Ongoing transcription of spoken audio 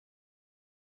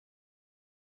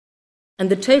and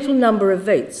the total number of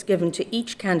votes given to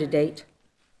each candidate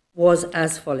was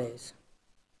as follows.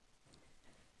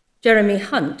 Jeremy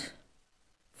Hunt,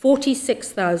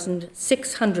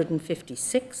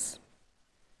 46,656.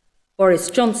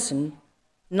 Boris Johnson,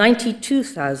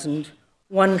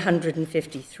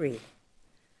 92,153.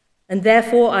 And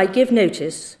therefore I give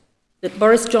notice that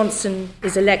Boris Johnson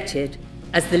is elected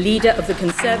as the leader of the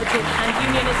Conservative and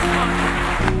Unionist Party.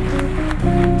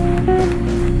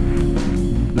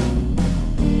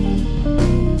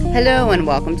 Hello and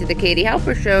welcome to the Katie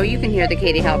Halper Show. You can hear the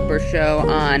Katie Halper Show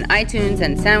on iTunes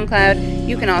and SoundCloud.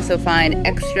 You can also find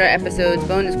extra episodes,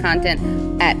 bonus content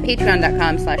at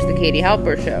patreon.com/the Katie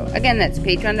Halper Show. Again, that's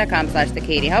patreon.com/the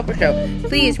Katie Halper Show.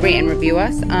 Please rate and review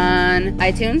us on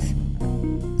iTunes.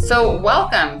 So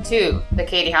welcome to the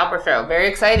Katie Halper Show. Very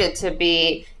excited to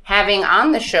be having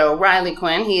on the show Riley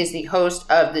Quinn. He is the host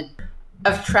of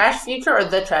Trashfuture or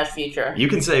the Trashfuture. You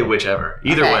can say whichever.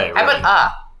 Either way. How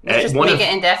about Let's just make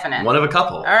it indefinite. One of a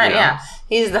couple. All right, yeah.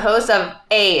 He's the host of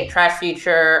a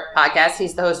Trashfuture podcast.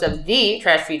 He's the host of the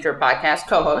Trashfuture podcast,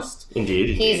 co-host.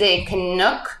 Indeed. He's a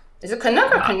Canuck. Is it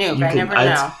Canuck or Canuck? I never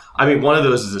know. I mean, one of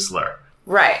those is a slur.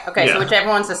 Right. Okay, so whichever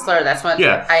one's a slur, that's what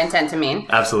I intend to mean.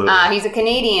 Absolutely. He's a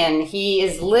Canadian. He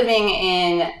is living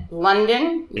in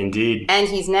London. Indeed. And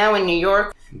he's now in New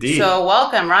York. Indeed. So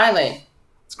welcome, Riley.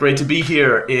 It's great to be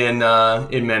here in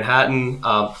Manhattan.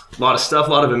 A lot of stuff, a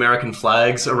lot of American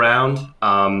flags around.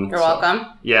 You're welcome.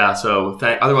 Yeah, so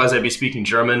otherwise I'd be speaking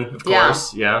German, of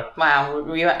course. Yeah.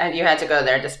 Wow, you had to go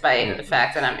there despite the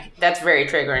fact that that's very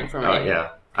triggering for me. Oh, yeah.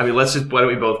 I mean, why don't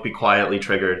we both be quietly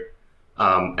triggered,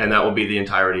 and that will be the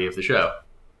entirety of the show.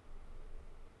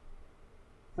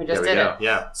 We just did it.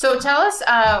 Yeah. So tell us,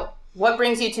 what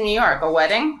brings you to New York? A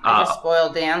wedding? I just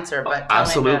spoiled the answer, but tell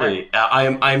absolutely. me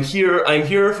better. I'm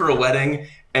here for a wedding,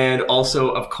 and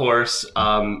also, of course,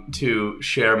 to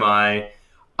share my,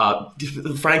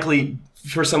 frankly,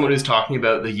 for someone who's talking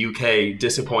about the UK,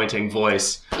 disappointing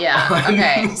voice. Yeah.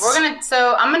 Okay.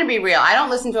 So I'm gonna be real. I don't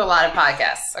listen to a lot of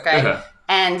podcasts. Okay.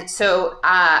 And so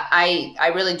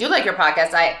I really do like your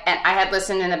podcast. I had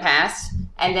listened in the past.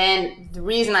 And then the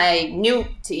reason I knew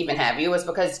to even have you was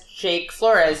because Jake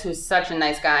Flores, who's such a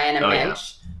nice guy and a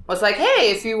mensch, was like, hey,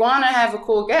 if you want to have a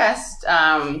cool guest,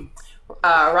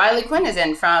 Riley Quinn is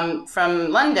in from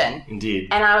London. Indeed.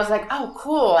 And I was like, oh,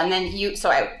 cool. And then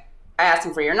I asked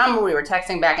him for your number. We were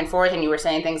texting back and forth, and you were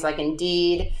saying things like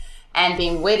indeed and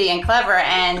being witty and clever.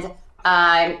 And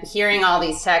I'm hearing all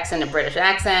these texts in a British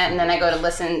accent. And then I go to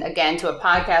listen again to an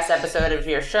episode of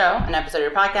your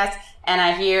podcast. And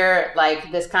I hear,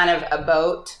 like, this kind of a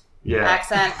boat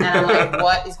accent, and I'm like,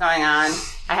 what is going on?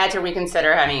 I had to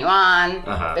reconsider having you on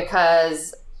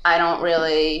because I don't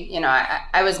really,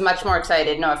 I was much more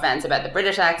excited, no offense, about the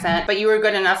British accent, but you were a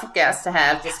good enough guest to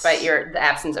have, despite the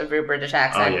absence of your British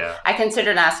accent. Oh, yeah. I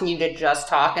considered asking you to just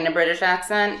talk in a British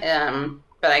accent,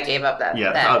 but I gave up that.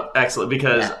 Yeah, excellent,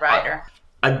 because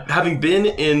having been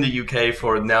in the UK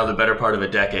for now the better part of a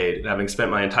decade, and having spent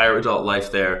my entire adult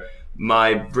life there,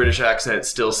 my British accent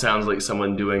still sounds like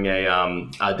someone doing a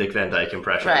Dick Van Dyke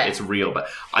impression. Right. It's real, but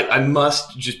I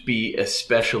must just be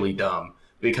especially dumb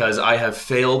because I have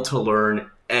failed to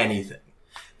learn anything.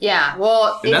 Yeah,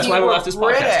 well, and that's why we left this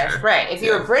podcast. Right. If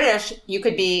you were British, you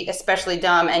could be especially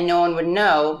dumb and no one would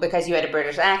know because you had a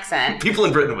British accent. People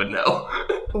in Britain would know.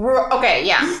 Okay,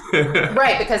 yeah.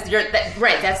 Right, because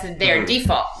that's their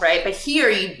default, right? But here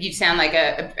you sound like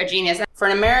a genius. For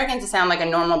an American to sound like a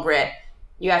normal Brit,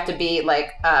 you have to be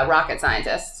like a rocket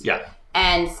scientist. Yeah.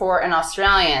 And for an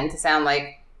Australian to sound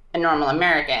like a normal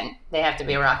American, they have to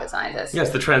be a rocket scientist.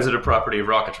 Yes, the transitive property of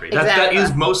rocketry. Exactly.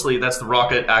 That's the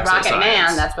rocket access rocket science.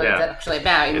 Man, that's what it's actually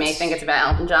about. You may think it's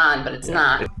about Elton John, but it's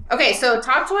not. Okay, so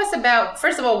talk to us about,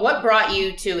 first of all, what brought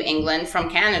you to England from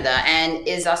Canada? And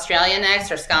is Australia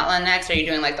next or Scotland next? Are you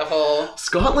doing like the whole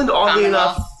Scotland, oddly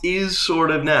enough, is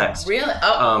sort of next. Really?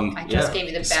 Oh, I just gave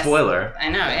you the best. Spoiler. I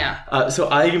know, yeah. So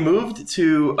I moved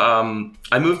to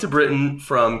Britain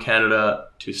from Canada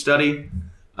to study.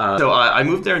 So I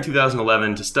moved there in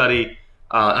 2011 to study.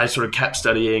 I sort of kept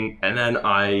studying, and then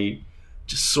I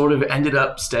just sort of ended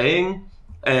up staying,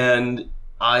 and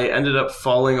I ended up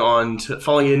falling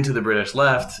into the British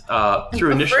left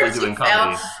through initially doing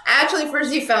comedy.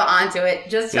 First you fell onto it.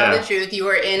 Just tell the truth. You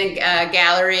were in a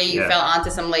gallery. You fell onto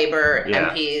some Labour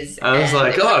MPs. I was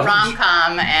like, oh,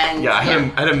 rom-com, and I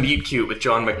had a meet cute with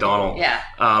John McDonnell. Yeah.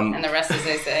 And the rest, as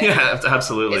they say. Yeah,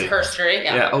 absolutely. It's herstory.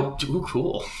 Yeah. Oh,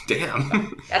 cool.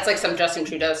 Damn. That's like some Justin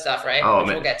Trudeau stuff, right? Oh, which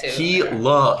man. We'll get to.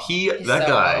 That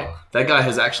guy. That guy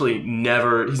has actually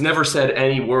never said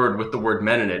any word with the word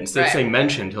men in it. Instead of saying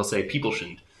mentioned, he'll say people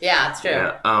shouldn't. Yeah, it's true.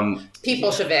 Yeah,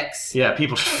 people-shavics. Yeah,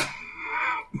 people.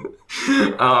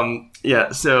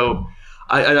 So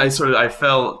I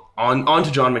fell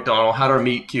onto John McDonnell, had our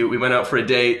meet cute. We went out for a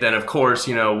date. Then, of course,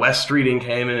 Wes Streeting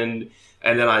came in,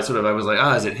 and then I was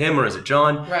like, is it him or is it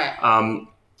John? Right.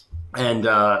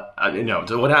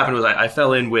 So what happened was I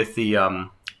fell in with the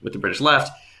British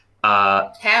left.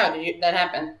 How did that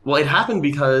happen? Well, it happened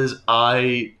because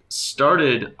I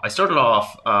started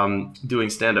off doing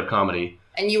stand-up comedy.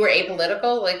 And you were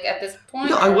apolitical, like, at this point?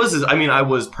 No, I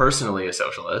was personally a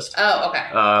socialist. Oh, okay.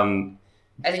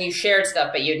 As in you shared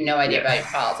stuff, but you had no idea about your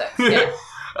politics. Yeah.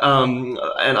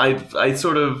 And I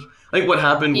sort of, I think what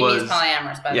happened was... He's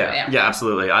polyamorous, by the way. Yeah,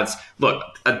 absolutely.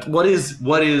 What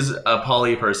is a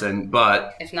poly person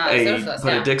but if not a socialist,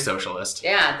 a dick socialist?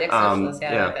 Yeah, dick socialist.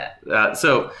 I like that.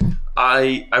 So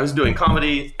I was doing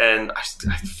comedy, and I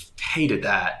hated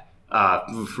that.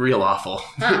 Real awful.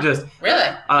 Huh.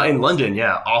 Really? In London,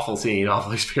 yeah, awful scene,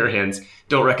 awful experience.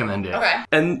 Don't recommend it. Okay.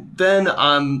 And then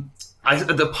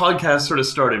the podcast sort of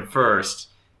started first,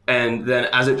 and then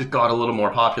as it got a little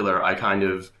more popular, I kind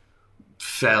of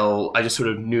I just sort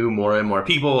of knew more and more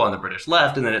people on the British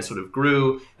left, and then it sort of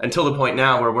grew until the point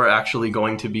now where we're actually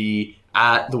going to be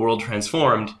at the World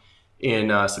Transformed in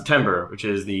September, which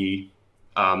is a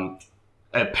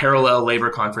parallel labor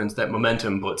conference that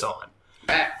Momentum puts on.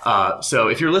 So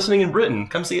if you're listening in Britain,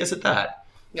 come see us at that.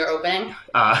 You're opening?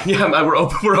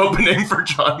 We're opening for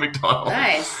John McDonnell.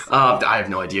 Nice. I have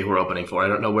no idea who we're opening for. I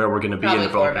don't know where we're going to be in the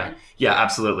program. Yeah,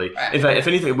 absolutely. Right. If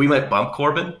anything, we might bump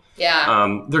Corbyn.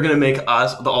 Yeah. They're going to make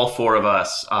us, all four of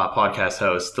us podcast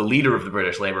hosts, the leader of the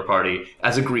British Labour Party,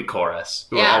 as a Greek chorus,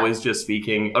 who are always just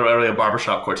speaking, or a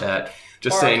barbershop quartet,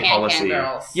 just saying policy.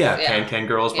 Girls. Can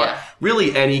girls. But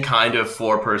really any kind of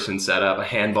 4-person setup, a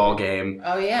handball game.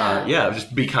 Oh, yeah.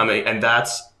 Just becoming, and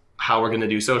that's how we're going to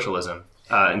do socialism.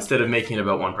 Instead of making it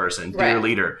about one person, be your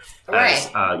leader. As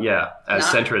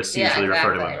centrists usually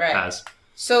refer to him as.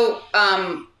 So,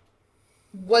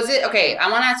 was it, okay, I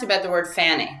want to ask you about the word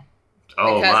fanny.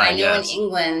 Oh, because I know in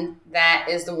England, that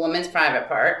is the woman's private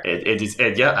part. It is,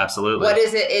 absolutely. What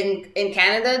is it in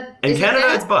Canada? In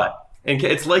Canada, it's butt.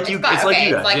 It's like you guys.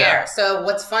 It's like air. So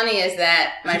what's funny is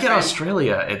that in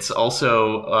Australia, it's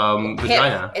also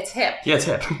vagina. It's hip. Yeah, it's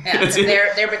hip.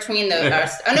 Yeah, they're between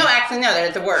those. Oh no, actually no,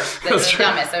 they're the worst. They're the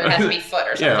dumbest. So it has to be foot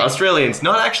or something. Yeah, Australians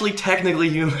not actually technically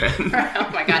human. Oh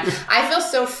my god, I feel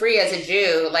so free as a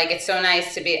Jew. Like it's so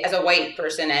nice to be as a white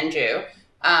person and Jew.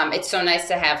 It's so nice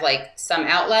to have like some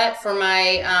outlet for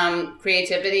my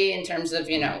creativity in terms of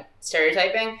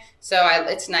stereotyping. So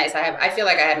it's nice. I feel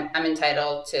like I'm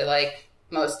entitled to like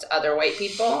most other white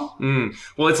people.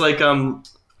 Well, it's like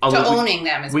owning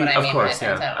them is what I mean. Of course,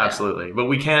 absolutely. But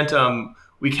we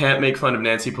can't make fun of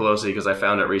Nancy Pelosi because I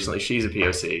found out recently she's a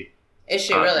POC. Is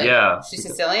she really? Yeah. She's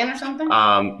Sicilian or something?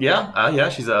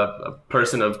 She's a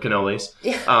person of cannolis.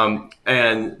 Yeah.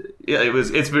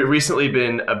 It's recently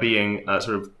been being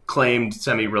sort of claimed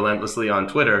semi-relentlessly on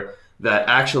Twitter that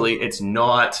actually it's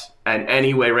not in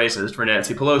any way racist for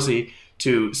Nancy Pelosi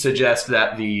to suggest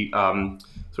that the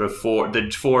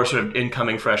four sort of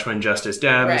incoming freshman Justice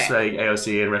Dems, like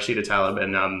AOC and Rashida Tlaib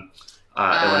and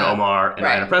Ilhan Omar and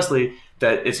Ayanna Pressley,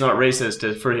 that it's not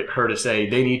racist for her to say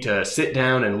they need to sit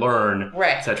down and learn,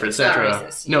 et cetera, et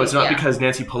cetera. No, it's not because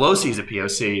Nancy Pelosi is a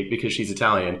POC because she's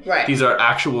Italian. Right. These are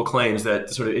actual claims that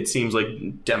sort of it seems like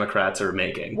Democrats are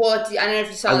making. Well, I don't know if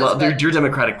you saw this. Your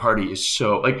Democratic Party is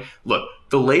so like. Look,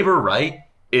 the labor right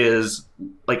is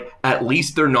like at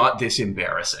least they're not this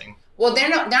embarrassing. Well, they're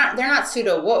not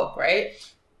pseudo woke, right?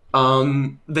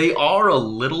 They are a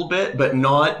little bit, but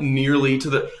not nearly to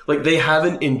the like. They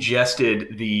haven't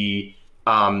ingested the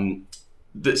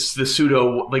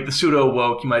pseudo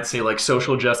woke, you might say, like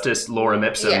social justice lorem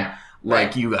ipsum,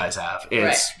 you guys have.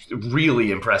 It's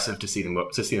really impressive to see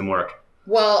them work.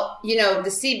 Well, the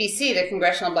CBC, the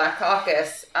Congressional Black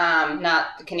Caucus,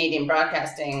 not the Canadian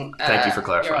Broadcasting. Thank you for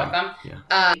clarifying. You're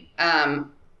welcome. Yeah.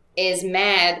 Is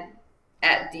mad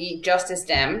at the Justice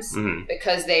Dems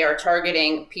because they are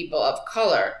targeting people of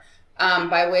color.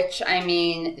 By which I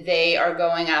mean they are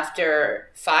going after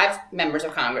 5 members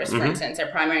of Congress, for instance.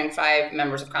 They're primarying 5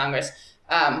 members of Congress.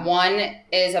 One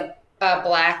is a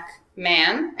black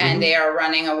man, and they are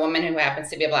running a woman who happens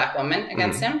to be a black woman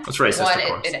against him. That's racist, of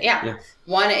course.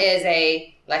 One is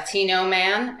a Latino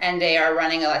man, and they are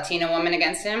running a Latina woman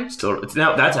against him.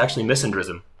 That's actually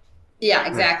misandrism. Yeah,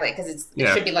 exactly, because it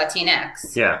should be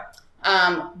Latinx. Yeah.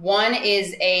 One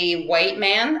is a white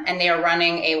man, and they are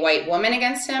running a white woman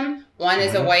against him. One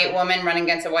is a white woman running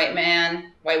against a white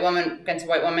man, white woman against a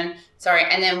white woman. Sorry.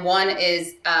 And then one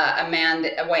is a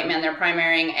white man they're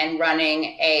primarying and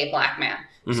running a black man.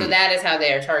 So that is how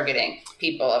they are targeting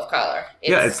people of color.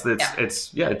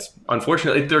 It's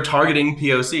unfortunately they're targeting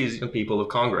POCs, people of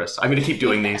Congress. I'm going to keep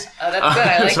doing these. Oh, that's good.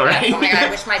 I like sorry. that. Oh my God, I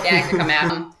wish my dad could come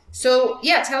out. So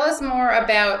tell us more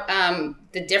about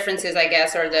the differences, I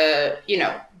guess, or the,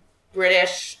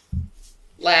 British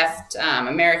left,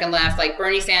 American left, like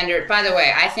Bernie Sanders. By the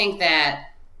way, I think that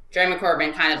Jeremy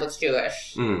Corbyn kind of looks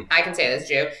Jewish. I can say that's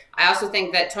Jew. I also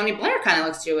think that Tony Blair kind of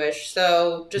looks Jewish.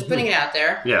 So just putting it out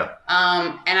there. Yeah.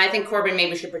 And I think Corbyn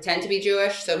maybe should pretend to be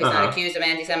Jewish, so he's not accused of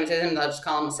anti-Semitism. They'll just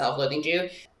call him a self-loathing Jew.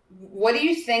 What do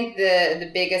you think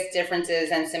the biggest differences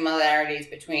and similarities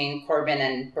between Corbyn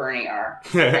and Bernie are?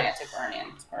 Bernie and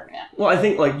Corbyn, yeah. Well, I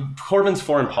think Corbyn's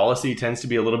foreign policy tends to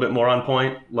be a little bit more on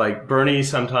point. Like Bernie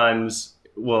sometimes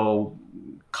will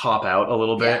cop out a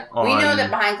little bit. We know that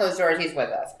behind closed doors he's with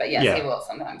us, but yes, he will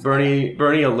sometimes.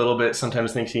 Bernie a little bit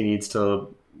sometimes thinks he needs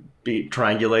to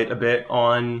triangulate a bit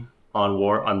on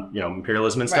war, on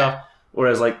imperialism and stuff.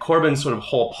 Whereas Corbyn's sort of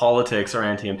whole politics are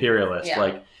anti-imperialist.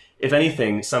 Yeah. If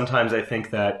anything, sometimes I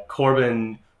think that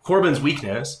Corbyn's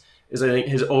weakness is, I think,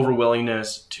 his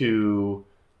overwillingness to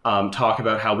talk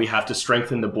about how we have to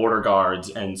strengthen the border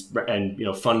guards and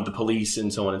fund the police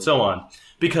and so on and so on.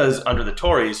 Because under the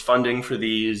Tories, funding for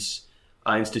these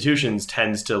institutions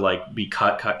tends to be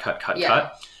cut.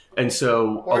 And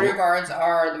so border guards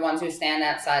are the ones who stand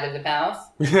outside of the palace.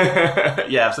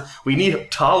 So we need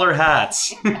taller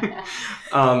hats.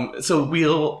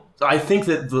 I think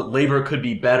that the Labour could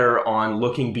be better on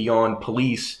looking beyond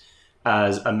police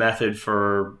as a method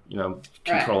for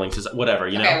controlling whatever.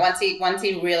 Okay, once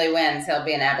he really wins, he'll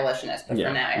be an abolitionist. But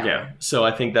for now, yeah. So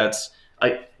I think that's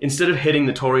instead of hitting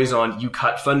the Tories on you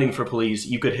cut funding for police,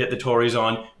 you could hit the Tories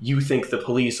on you think the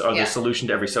police are the solution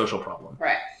to every social problem.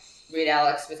 Right. Read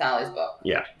Alex Vitale's book.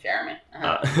 Yeah. Jeremy.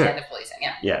 The policing.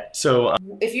 Yeah. Yeah. So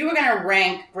if you were going to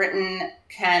rank Britain,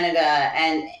 Canada,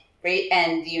 and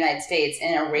the United States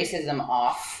in a racism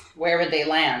off, where would they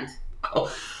land?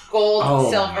 Gold,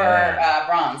 silver,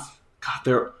 bronze.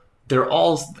 God, they're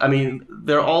all. I mean,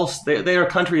 they are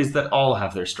countries that all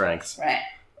have their strengths. Right.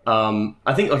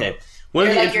 I think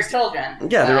your children.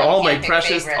 Yeah, they're all my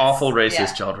precious, awful,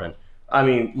 racist children. I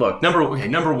mean, look, number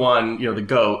one, the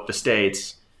GOAT, the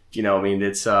States.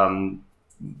 It's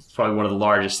probably one of the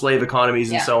largest slave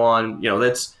economies and so on.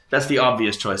 That's the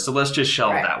obvious choice. So let's just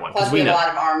shelve that one. Plus, we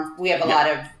have a lot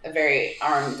of very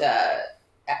armed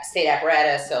state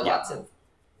apparatus, so lots of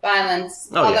violence.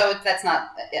 Although that's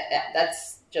not.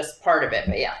 That's just part of it,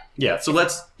 but yeah. Yeah. So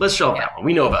let's shelve that one.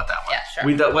 We know about that one. Yeah,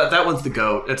 sure. That one's the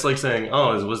GOAT. It's like saying,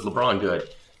 was LeBron good?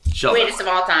 Greatest of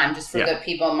all time, just for the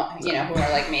people who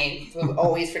are like me who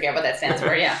always forget what that stands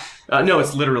for. Yeah. No,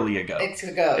 it's literally a goat. It's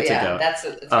a goat. It's a goat. That's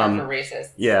a term for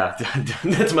racist. Yeah,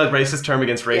 that's my racist term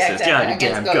against racists. Yeah, exactly.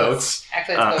 Damn goats.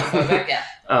 Actually, it's goatphobic.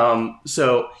 Yeah.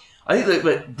 So I think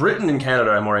that Britain and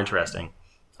Canada are more interesting.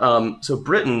 So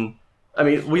Britain, I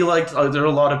mean, there are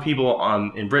a lot of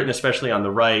people in Britain, especially on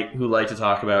the right, who like to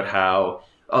talk about how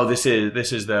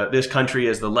this country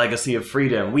is the legacy of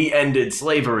freedom. We ended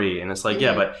slavery, and it's like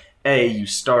but you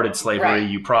started slavery,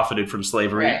 you profited from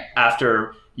slavery.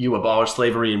 After you abolished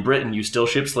slavery in Britain, you still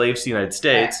ship slaves to the United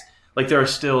States. There are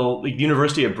still the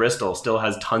University of Bristol still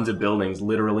has tons of buildings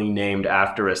literally named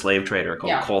after a slave trader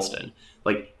called Colston.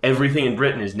 Everything in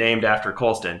Britain is named after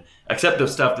Colston, except the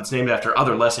stuff that's named after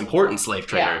other less important slave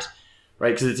traders,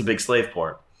 right? Because it's a big slave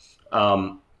port.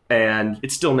 And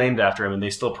it's still named after him, and they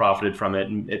still profited from it,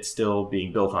 and it's still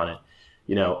being built on it,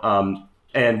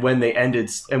 And when they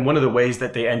one of the ways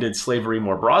that they ended slavery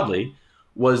more broadly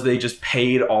was they just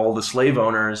paid all the slave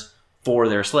owners for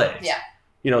their slaves. Yeah.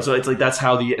 So it's that's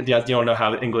how you don't know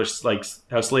how English,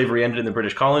 how slavery ended in the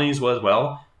British colonies was,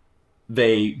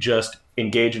 they just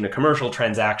engaged in a commercial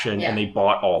transaction and they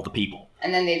bought all the people.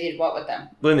 And then they did what with them?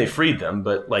 Then they freed them,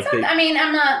 but I'm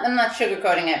not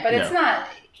sugarcoating it, but it's not.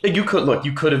 You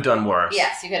could have done worse.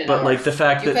 Yes, you could have done worse. But the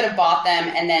fact you could have bought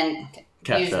them and then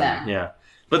used them. Yeah.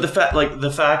 But the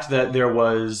fact that there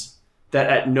was that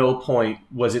at no point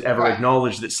was it ever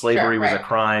acknowledged that slavery was a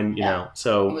crime,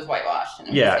 so it was whitewashed.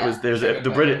 It was there's the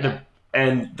British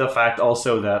and the fact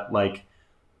also that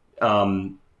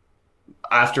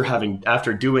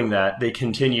after doing that, they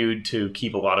continued to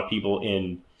keep a lot of people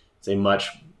in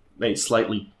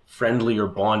slightly friendlier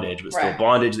bondage, but still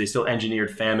bondage. They still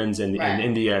engineered famines in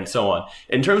India and so on.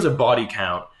 In terms of body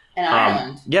count, in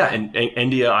Ireland, in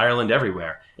India, Ireland,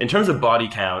 everywhere. In terms of body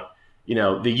count,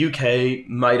 the UK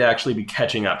might actually be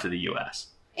catching up to the US.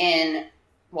 In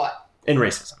what? In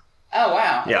racism. Oh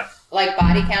wow. Yeah. Like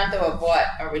body count, though, of what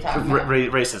are we talking about?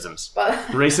 Racisms. But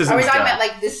Racism. Are we talking about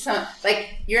like this?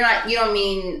 Like you don't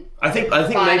mean. I think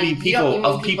body, maybe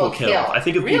people people killed. I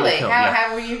think of people killed.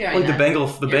 How were you doing? Like that?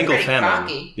 the Bengal famine.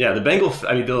 Cocky. Yeah, the Bengal.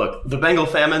 I mean, look, the Bengal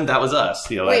famine. That was us.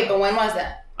 Wait, but when was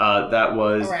that? That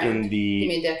was Around. in the. Give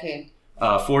me a decade.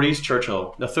 40s,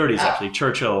 Churchill. The 30s, actually.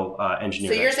 Churchill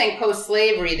engineered. So you're saying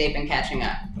post-slavery they've been catching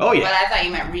up? Oh yeah. But I thought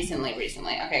you meant recently.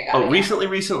 Okay, got it. Oh,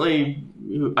 recently.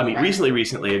 I mean, recently.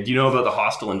 Do you know about the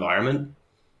hostile environment?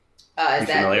 Is that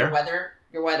familiar?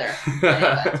 Your weather.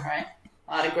 That's right.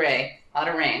 A lot of gray, a lot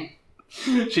of rain.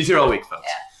 She's here all week, folks.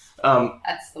 Yeah.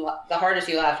 That's the hardest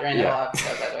you'll have to end all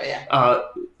episode, by the way. Yeah.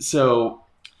 So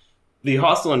the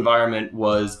hostile environment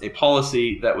was a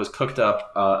policy that was cooked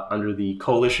up under the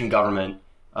coalition government.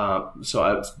 So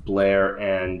it's Blair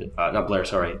and not Blair.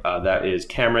 Sorry, that is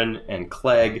Cameron and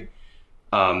Clegg.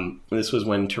 This was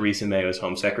when Theresa May was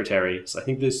Home Secretary. So I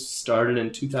think this started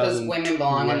in 2000. Because women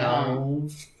belong in the home.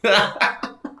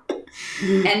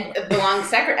 And belong as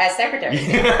secretaries.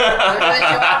 Yeah. Those are the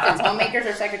two options: homemakers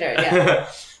or secretaries. Yeah.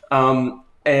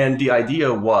 And the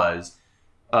idea was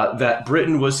that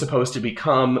Britain was supposed to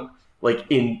become like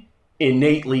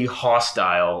innately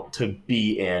hostile to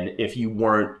be in if you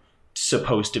weren't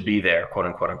supposed to be there, quote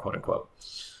unquote.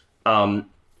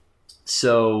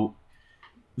 So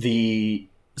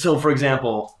for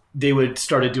example, they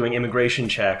started doing immigration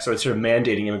checks, or sort of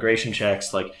mandating immigration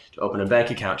checks, like to open a bank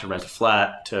account, to rent a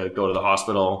flat, to go to the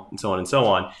hospital, and so on and so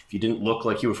on. If you didn't look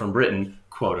like you were from Britain,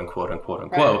 quote unquote,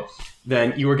 right.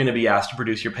 then you were going to be asked to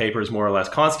produce your papers more or less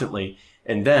constantly,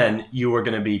 and then you were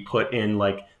going to be put in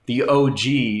like the OG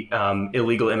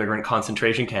illegal immigrant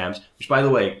concentration camps, which, by the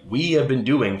way, we have been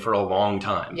doing for a long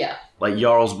time. Yeah. Like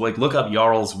look up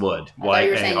Jarl's Wood. I thought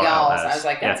you were saying Yarls. I was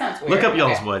like, that sounds weird. Look up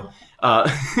Jarl's Wood.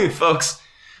 Folks,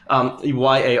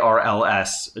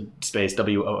 YARLS space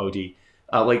WOOD.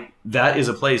 Like that is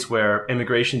a place where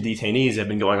immigration detainees have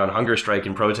been going on hunger strike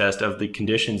in protest of the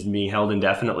conditions and being held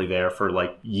indefinitely there for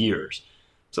like years.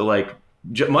 So like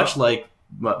much like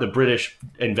the British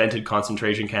invented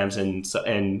concentration camps in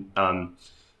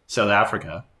South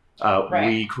Africa,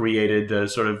 right.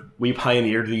 we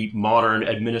pioneered the modern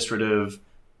administrative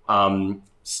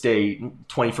state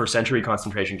 21st century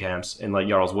concentration camps in like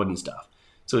Jarl's Wood and stuff.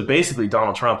 So basically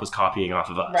Donald Trump was copying off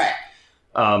of us. Right.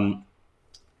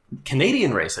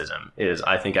 Canadian racism is,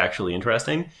 I think, actually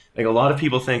interesting. Like a lot of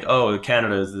people think, oh,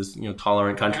 Canada is this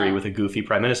tolerant country with a goofy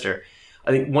prime minister. I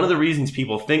think one of the reasons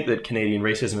people think that Canadian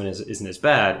racism isn't as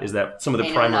bad is that some of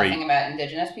the primary... nothing about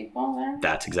Indigenous people there?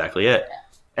 That's exactly it. Yeah.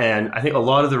 And I think a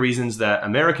lot of the reasons that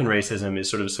American racism is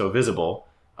sort of so visible,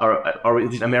 or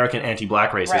American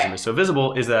anti-Black racism is so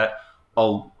visible, is that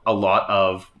a lot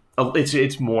of...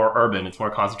 It's more urban, it's more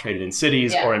concentrated in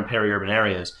cities or in peri-urban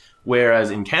areas.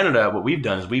 Whereas in Canada, what we've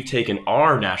done is we've taken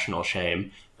our national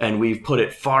shame and we've put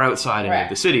it far outside of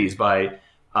the cities by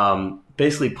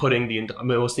basically putting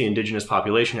mostly Indigenous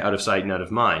population out of sight and out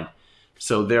of mind.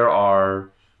 So there are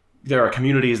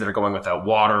communities that are going without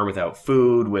water, without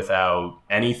food, without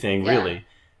anything really.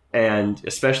 And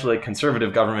especially like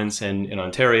conservative governments in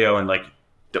Ontario, and like,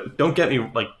 don't get me,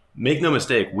 like, make no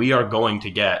mistake, we are going to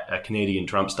get a Canadian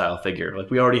Trump-style figure. Like,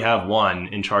 we already have one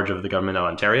in charge of the government of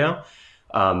Ontario,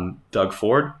 Doug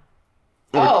Ford.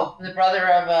 Oh, the brother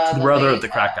of the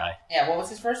crack guy. Yeah, what was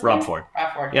his first name? Rob Ford.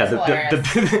 Yeah,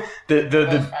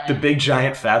 the big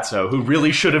giant fatso who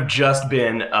really should have just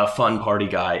been a fun party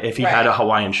guy if he had a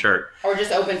Hawaiian shirt. Or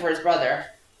just open for his brother.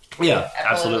 Yeah,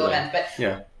 absolutely. But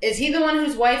is he the one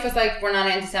whose wife was like, we're not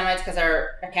anti-Semites because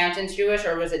our accountant's Jewish,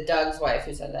 or was it Doug's wife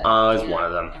who said that? It's one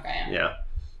of them. Okay.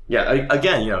 Yeah.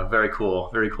 Again, very cool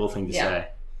thing to say.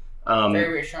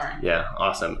 Very reassuring. Yeah,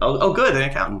 awesome. Oh, good, an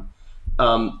accountant.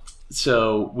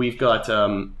 So we've got.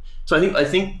 So I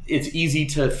think it's easy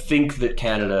to think that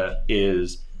Canada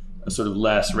is a sort of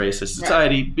less racist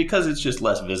society because it's just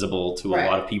less visible to a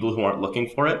lot of people who aren't looking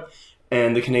for it.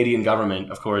 And the Canadian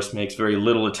government, of course, makes very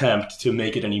little attempt to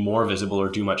make it any more visible or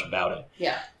do much about it.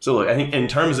 Yeah. So look, I think in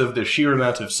terms of the sheer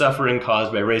amount of suffering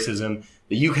caused by racism,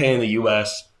 the UK and the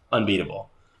US, unbeatable.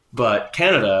 But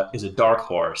Canada is a dark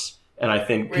horse, and I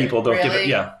think people don't give it...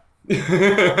 Yeah.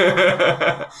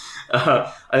 I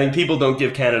think people don't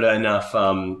give Canada enough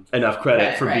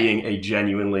credit for being a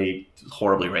genuinely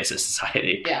horribly racist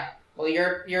society. Yeah. Well,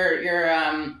 you're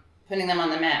putting them on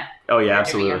the map. Oh yeah,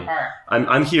 absolutely.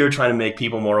 I'm here trying to make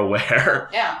people more aware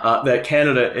that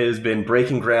Canada has been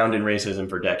breaking ground in racism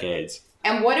for decades.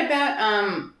 And what about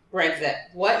Brexit?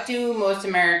 What do most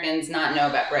Americans not know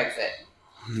about Brexit?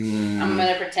 I'm going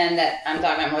to pretend that I'm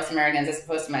talking about most Americans as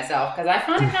opposed to myself, because I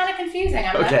find it kind of confusing.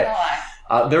 I'm not going to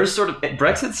lie. There's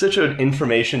Brexit's such an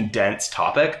information dense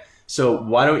topic. So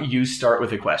why don't you start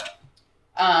with a question?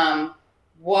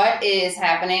 What is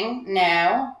happening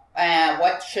now?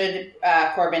 What should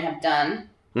Corbyn have done?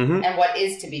 Mm-hmm. And what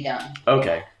is to be done?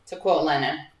 Okay. To quote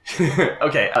Lenin.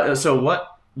 Okay. So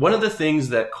one of the things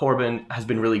that Corbyn has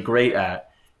been really great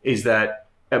at is that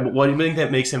one of the things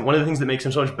that makes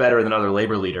him so much better than other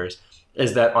Labour leaders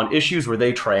is that on issues where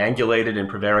they triangulated and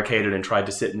prevaricated and tried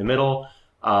to sit in the middle,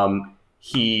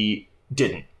 he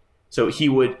didn't. So he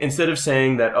would, instead of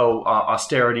saying that,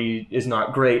 austerity is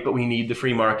not great, but we need the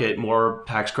free market, more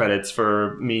tax credits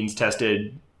for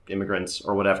means-tested immigrants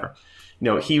or whatever.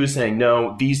 He was saying,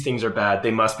 no, these things are bad.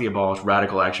 They must be abolished.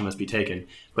 Radical action must be taken.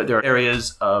 But there are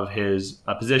areas of his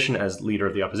position as leader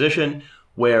of the opposition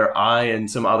where I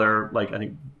and some other, I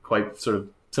think quite sort of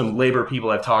some Labour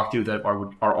people I've talked to that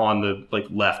are on the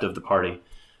left of the party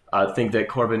think that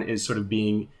Corbyn is sort of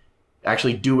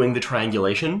actually doing the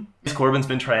triangulation. Corbyn's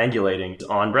been triangulating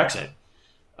on Brexit,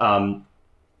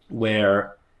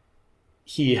 where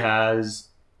he has,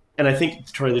 and I think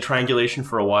the triangulation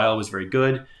for a while was very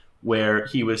good, where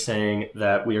he was saying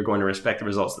that we are going to respect the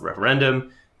results of the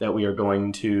referendum, that we are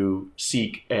going to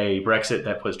seek a Brexit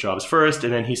that puts jobs first,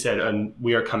 and then he said, and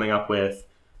we are coming up with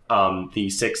the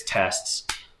 6 tests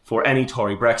for any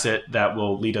Tory Brexit that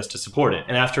will lead us to support it.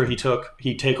 And after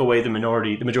he'd take away the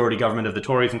majority government of the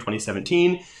Tories in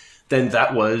 2017, then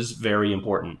that was very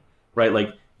important, right?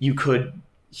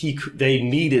 They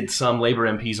needed some Labour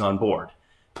MPs on board.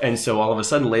 And so all of a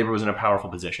sudden, Labour was in a powerful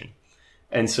position.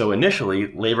 And so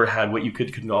initially, Labour had what you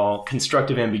could call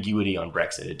constructive ambiguity on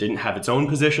Brexit. It didn't have its own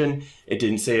position. It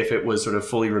didn't say if it was sort of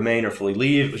fully remain or fully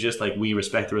leave. It was just we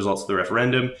respect the results of the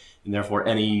referendum, and therefore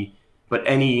any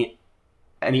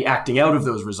acting out of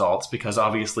those results, because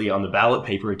obviously on the ballot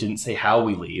paper, it didn't say how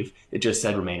we leave. It just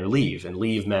said remain or leave. And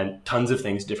leave meant tons of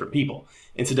things to different people.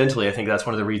 Incidentally, I think that's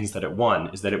one of the reasons that it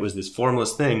won, is that it was this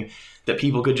formless thing that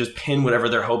people could just pin whatever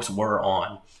their hopes were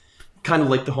on. Kind of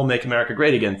like the whole Make America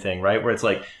Great Again thing, right? Where it's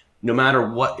no matter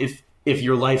what, if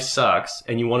your life sucks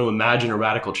and you want to imagine a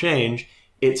radical change,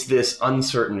 it's this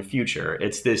uncertain future.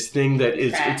 It's this thing that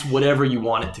it's whatever you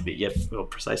want it to be. Yep, well,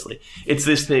 precisely. It's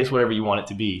this thing, it's whatever you want it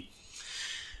to be.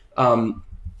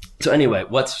 So anyway,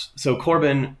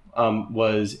 Corbyn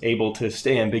was able to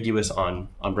stay ambiguous on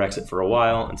Brexit for a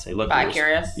while and say, look,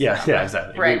 curious. Yeah,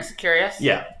 exactly. Greg's curious.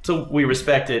 Yeah. So we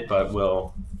respect it, but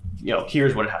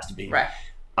here's what it has to be. Right.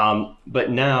 But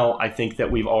now I think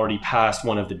that we've already passed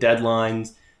one of the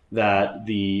deadlines, that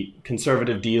the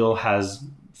Conservative deal has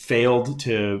failed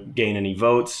to gain any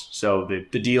votes. So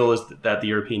the deal is that the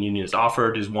European Union has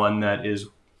offered is one that is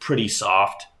pretty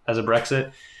soft as a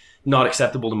Brexit, not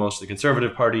acceptable to most of the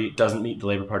Conservative Party, doesn't meet the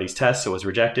Labour Party's test, so it was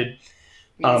rejected.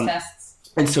 And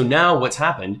so now what's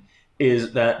happened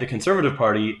is that the Conservative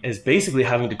Party is basically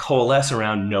having to coalesce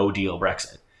around no deal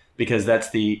Brexit. Because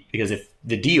if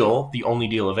the only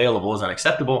deal available is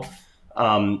unacceptable,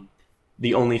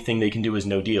 the only thing they can do is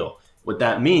no deal. What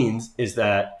that means is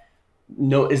that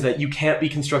you can't be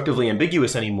constructively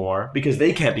ambiguous anymore, because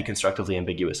they can't be constructively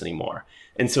ambiguous anymore.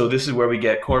 And so this is where we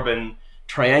get Corbyn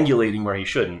triangulating where he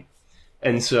shouldn't.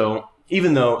 And so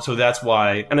that's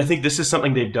why, and I think this is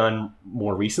something they've done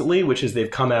more recently, which is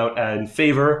they've come out in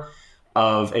favor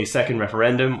of a second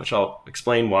referendum, which I'll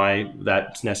explain why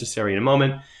that's necessary in a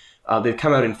moment. They've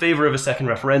come out in favor of a second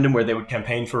referendum where they would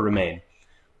campaign for Remain.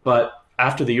 But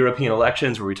after the European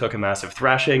elections, where we took a massive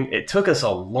thrashing, it took us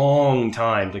a long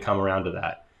time to come around to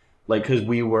that. Because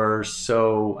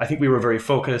I think we were very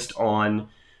focused on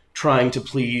trying to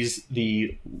please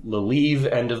the Leave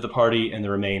end of the party and the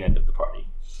Remain end of the party.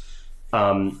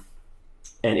 And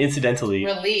incidentally...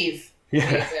 Relieve.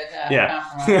 Yeah.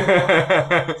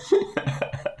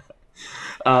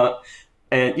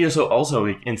 And so also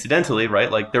incidentally,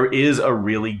 right? There is a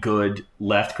really good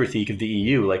left critique of the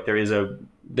EU.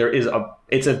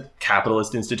 It's a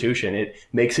capitalist institution. It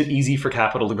makes it easy for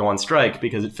capital to go on strike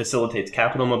because it facilitates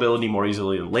capital mobility more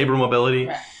easily than labor mobility.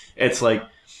 Right.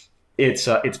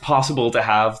 It's possible to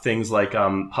have things like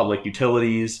public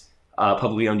utilities,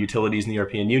 publicly owned utilities in the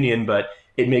European Union, but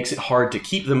it makes it hard to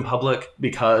keep them public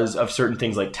because of certain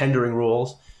things like tendering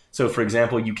rules. So, for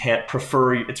example,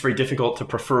 it's very difficult to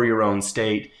prefer your own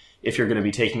state if you're going to be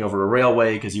taking over a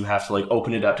railway, because you have to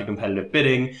open it up to competitive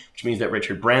bidding, which means that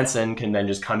Richard Branson can then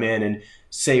just come in and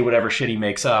say whatever shit he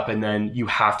makes up, and then you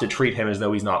have to treat him as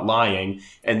though he's not lying.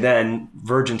 And then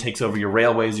Virgin takes over your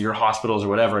railways or your hospitals or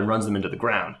whatever and runs them into the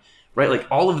ground, right?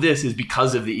 All of this is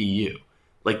because of the EU.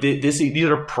 These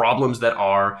are problems that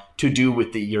are to do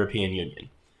with the European Union.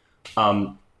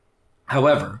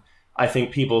 However, I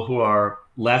think people who are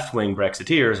left-wing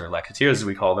Brexiteers, or Lexiteers as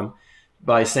we call them,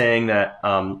 by saying that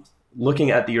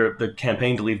looking at the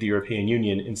campaign to leave the European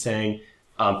Union and saying,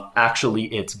 actually,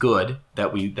 it's good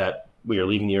that we are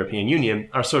leaving the European Union,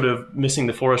 are sort of missing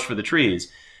the forest for the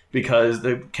trees, because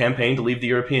the campaign to leave the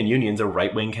European Union is a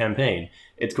right-wing campaign.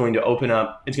 It's going to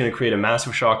it's going to create a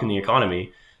massive shock in the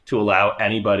economy to allow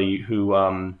anybody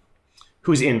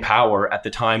who's in power at the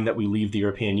time that we leave the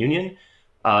European Union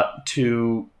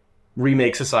to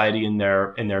remake society in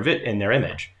their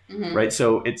image, right?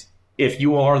 So if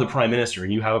you are the prime minister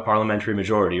and you have a parliamentary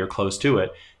majority or close to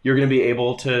it, you're going to be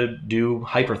able to do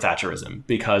hyper-Thatcherism,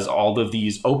 because all of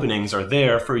these openings are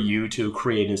there for you to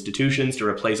create institutions, to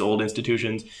replace old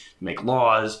institutions, make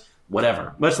laws,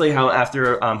 whatever. Much like how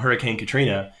after Hurricane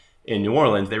Katrina in New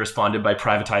Orleans, they responded by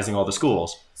privatizing all the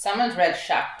schools. Someone's read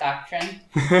Shock Doctrine.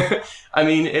 I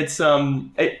mean, it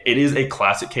is a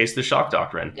classic case of the shock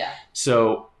doctrine. Yeah.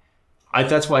 So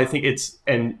that's why I think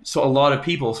so a lot of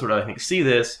people sort of, I think, see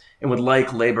this and would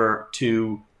like Labour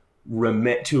to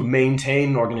maintain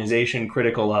an organization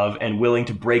critical of and willing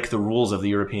to break the rules of the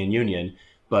European Union,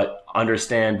 but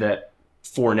understand that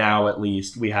for now, at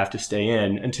least, we have to stay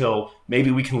in until maybe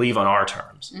we can leave on our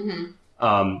terms,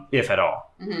 if at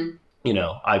all. You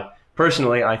know, I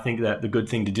think that the good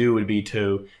thing to do would be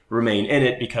to remain in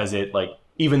it, because it, like,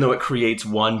 even though it creates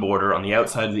one border on the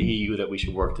outside of the EU that we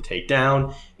should work to take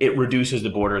down, it reduces the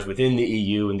borders within the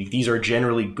EU. And these are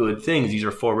generally good things. These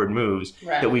are forward moves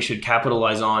that we should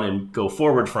capitalize on and go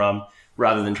forward from,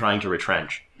 rather than trying to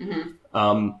retrench.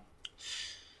 And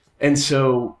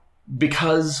so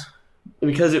because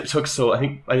it took so, I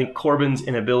think Corbyn's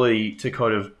inability to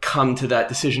kind of come to that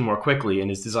decision more quickly and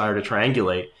his desire to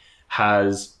triangulate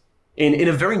has, in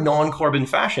a very non-Corbyn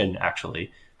fashion,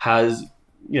 actually,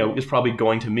 is probably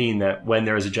going to mean that when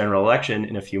there is a general election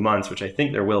in a few months, which I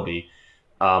think there will be,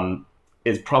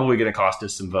 is probably going to cost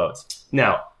us some votes.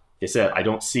 Now, like I said, I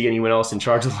don't see anyone else in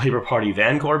charge of the Labour Party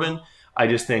than Corbyn. I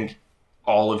just think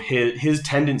all of his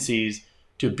tendencies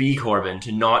to be Corbyn,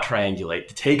 to not triangulate,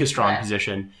 to take a strong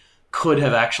position, could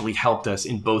have actually helped us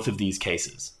in both of these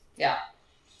cases. Yeah.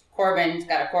 Corbyn's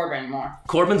got a Corbyn more.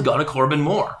 Corbyn's got a Corbyn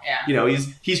more. Yeah. You know,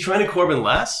 he's trying to Corbyn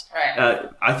less. Right.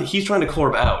 I think he's trying to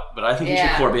Corb out, but I think he should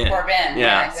Corbyn. Corbyn.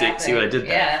 Yeah, exactly. See what I did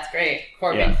there? Yeah, that's great.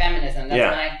 Corbyn feminism.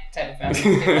 That's my type of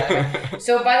feminism.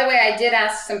 So, by the way, I did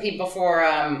ask some people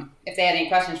if they had any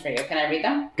questions for you. Can I read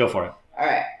them? Go for it. All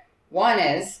right. One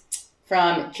is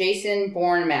from Jason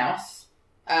Bournemouth.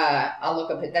 I'll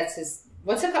look up it. That's his.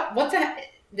 What's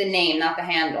the name, not the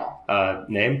handle?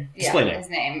 Name? Display name. His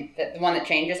name. The one that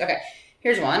changes. Okay.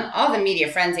 Here's one. All the media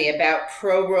frenzy about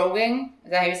proroguing.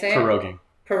 Is that how you say it? Proroguing.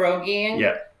 Proroguing?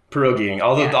 Yeah. Proroguing.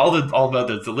 All about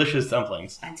the delicious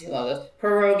dumplings. I do love those.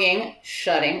 Proroguing,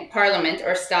 shutting Parliament,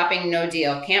 or stopping No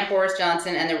Deal. Can't Boris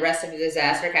Johnson and the rest of the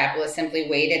disaster capitalists simply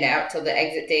wait it out till the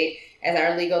exit date, as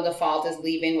our legal default is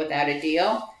leaving without a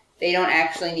deal? They don't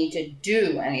actually need to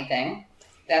do anything.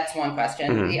 That's one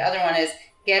question. Mm-hmm. The other one is,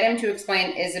 get him to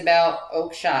explain Isabel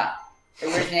Oakeshott,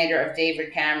 originator of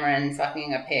David Cameron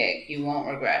fucking a pig. You won't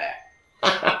regret it.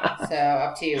 So,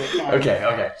 up to you. Which one? Okay.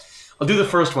 I'll do the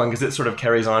first one because it sort of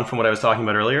carries on from what I was talking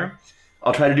about earlier.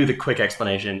 I'll try to do the quick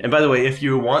explanation. And by the way, if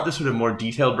you want the sort of more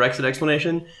detailed Brexit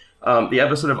explanation, the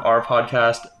episode of our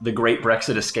podcast, The Great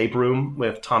Brexit Escape Room,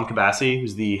 with Tom Cabassi,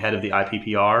 who's the head of the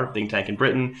IPPR, think tank in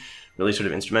Britain, really sort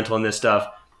of instrumental in this stuff.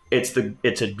 It's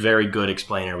a very good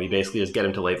explainer. We basically just get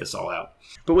him to lay this all out.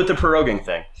 But with the proroguing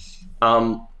thing,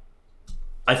 I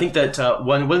think that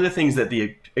one of the things that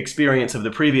the experience of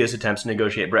the previous attempts to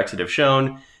negotiate Brexit have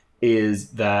shown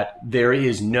is that there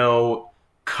is no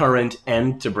current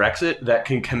end to Brexit that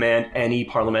can command any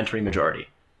parliamentary majority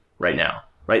right now.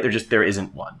 Right? There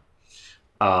isn't one.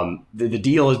 The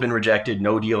deal has been rejected.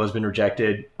 No deal has been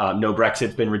rejected. No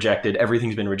Brexit's been rejected.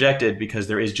 Everything's been rejected because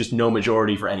there is just no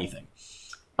majority for anything.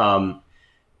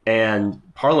 And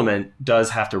Parliament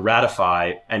does have to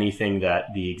ratify anything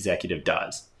that the executive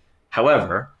does.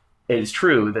 However, it is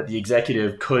true that the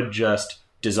executive could just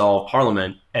dissolve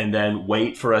Parliament and then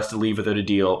wait for us to leave without a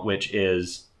deal, which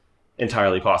is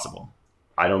entirely possible.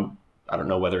 I don't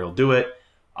know whether he'll do it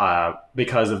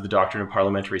because of the doctrine of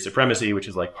parliamentary supremacy, which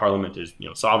is like Parliament is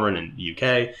sovereign in the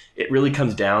UK. It really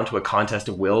comes down to a contest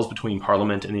of wills between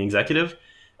Parliament and the executive.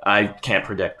 I can't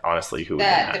predict, honestly, who would win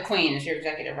that. The Queen is your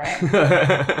executive,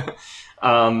 right?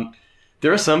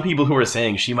 There are some people who are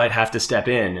saying she might have to step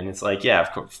in, and it's like, yeah,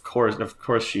 of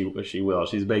course she will.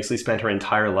 She's basically spent her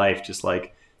entire life just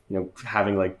like,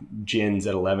 having like gins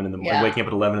at 11 in the morning, waking up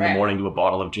at 11 in the morning to a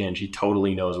bottle of gin. She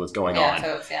totally knows what's going on.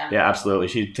 So, yeah, absolutely.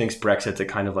 She thinks Brexit's a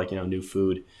kind of like, new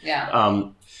food.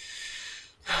 Yeah.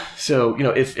 So,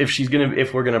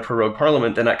 if we're gonna prorogue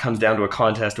Parliament, then that comes down to a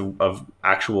contest of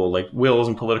actual wills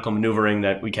and political maneuvering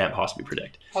that we can't possibly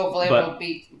predict. Hopefully, we'll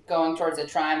be going towards a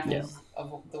triumph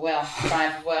of the will.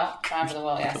 Triumph of the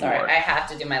will. Yeah, sorry, I have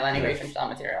to do my Lenny Riefenstahl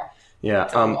material. Yeah.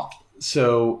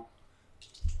 So,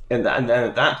 and then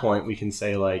at that point, we can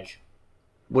say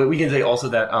we can say also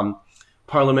that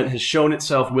Parliament has shown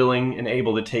itself willing and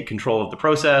able to take control of the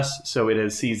process. So it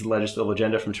has seized the legislative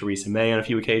agenda from Theresa May on a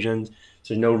few occasions.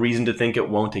 So there's no reason to think it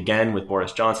won't again with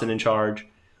Boris Johnson in charge.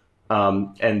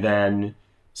 And then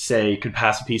could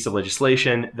pass a piece of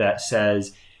legislation that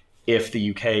says if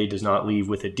the UK does not leave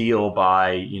with a deal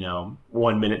by,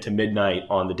 1 minute to midnight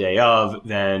on the day of,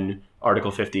 then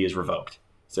Article 50 is revoked.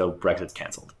 So Brexit's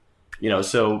canceled.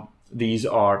 So these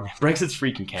are... Brexit's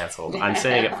freaking canceled. I'm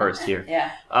saying it first here.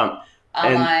 Yeah.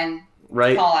 Online,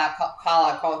 right? Call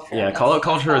out culture. Yeah, call out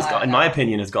culture in my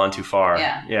opinion, has gone too far.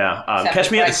 Yeah.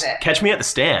 Catch me at the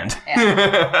stand.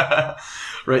 Yeah.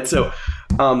 Right. So,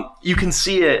 you can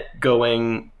see it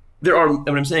going. What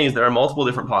I'm saying is there are multiple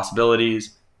different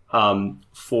possibilities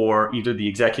for either the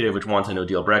executive, which wants a no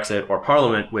deal Brexit, or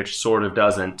Parliament, which sort of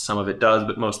doesn't. Some of it does,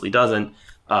 but mostly doesn't.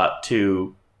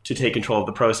 To take control of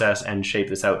the process and shape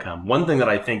this outcome. One thing that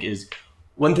I think is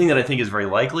very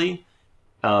likely.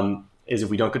 Is if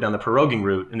we don't go down the proroguing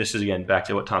route, and this is again back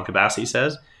to what Tom Cabassi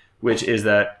says, which is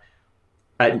that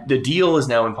the deal is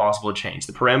now impossible to change.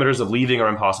 The parameters of leaving are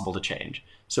impossible to change.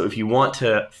 So if you want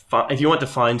to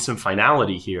find some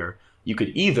finality here, you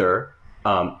could either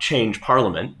change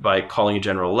Parliament by calling a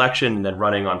general election and then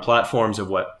running on platforms of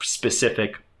what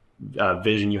specific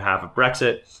vision you have of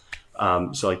Brexit.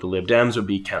 So the Lib Dems would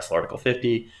be cancel Article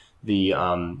 50. The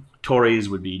Tories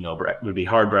would be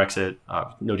hard Brexit,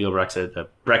 no deal Brexit. The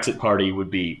Brexit Party would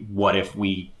be what if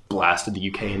we blasted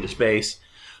the UK into space.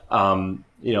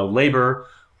 Labour,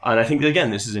 and I think again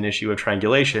this is an issue of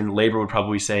triangulation. Labour would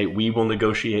probably say we will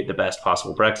negotiate the best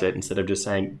possible Brexit instead of just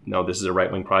saying no, this is a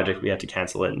right wing project. We have to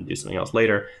cancel it and do something else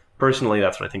later. Personally,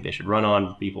 that's what I think they should run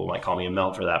on. People might call me a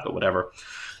melt for that, but whatever.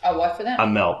 Oh, what for them? A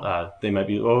melt. They might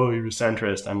be, you're a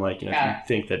centrist. I'm like, if you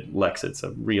think that Lexit's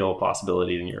a real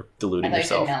possibility, then you're deluding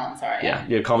yourself. I thought you said melon, sorry. Yeah,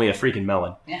 you call me a freaking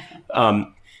melon. Yeah.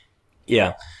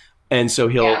 Yeah. And so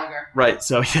he'll... Gallagher. Right,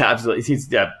 so yeah, absolutely. He's,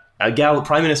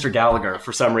 Prime Minister Gallagher,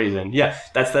 for some reason. Yeah,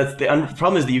 that's the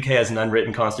problem is the UK has an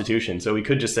unwritten constitution, so we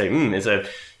could just say, it's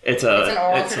an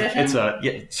oral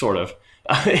tradition? Sort of.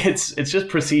 It's just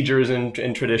procedures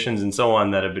and traditions and so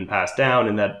on that have been passed down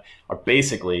and that are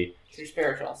basically... Through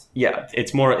spirituals. Yeah,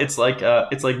 it's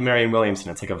like Marianne Williamson.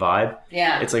 It's like a vibe.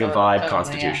 Yeah. It's like a vibe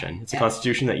constitution. Yeah. It's a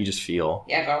constitution that you just feel.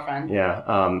 Yeah, girlfriend.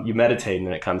 Yeah. You meditate and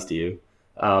then it comes to you.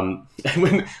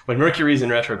 When Mercury's in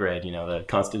retrograde,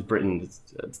 the Britain,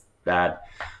 it's bad.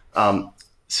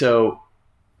 So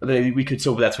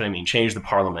that's what I mean. Change the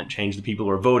Parliament, change the people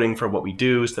who are voting for what we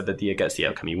do, so that it gets the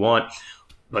outcome you want.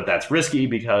 But that's risky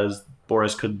because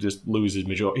Boris could just lose his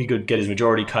majority. He could get his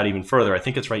majority cut even further. I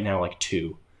think it's right now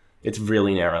 2. It's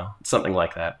really narrow. It's something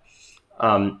like that.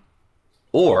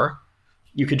 Or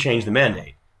you could change the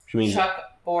mandate. Which means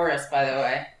Chuck Boris, by the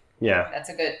way. Yeah. That's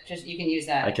a good, you can use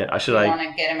that. I can. You want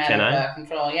to get him out of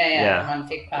control. Yeah. You want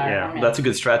to take power from him. That's a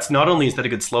good strat. Not only is that a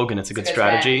good slogan, it's a good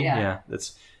strategy.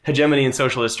 That's hegemony and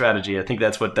socialist strategy. I think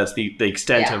that's the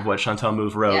extent of what Chantal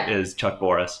Mouffe wrote is Chuck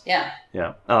Boris. Yeah.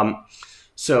 Yeah.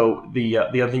 So the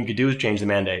other thing you could do is change the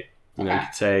mandate. You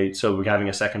could say, so we're having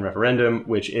a second referendum,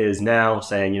 which is now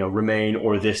saying, remain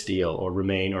or this deal, or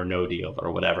remain or no deal,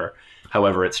 or whatever,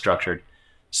 however it's structured.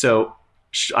 So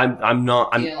I'm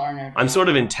sort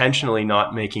of intentionally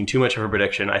not making too much of a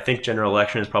prediction. I think general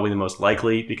election is probably the most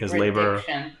likely because Labour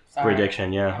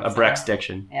prediction, a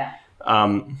Brexdiction. Yeah.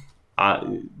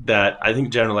 That I think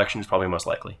general election is probably most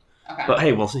likely. Okay. But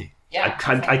hey, we'll see. Yeah.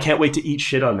 I can't wait to eat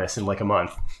shit on this in a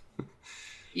month.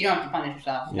 You don't have to punish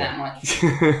yourself that much.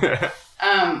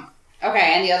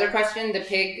 Okay, and the other question, the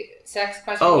pig sex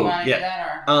question, you want to do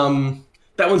that? Or?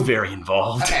 That one's very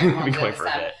involved. Okay, we'll be going for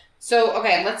a bit. So,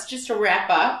 okay, let's just to wrap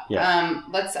up. Yeah.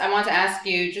 I want to ask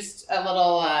you just a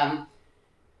little,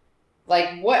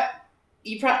 what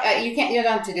you don't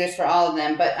have to do this for all of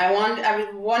them, but I was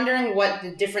wondering what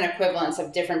the different equivalents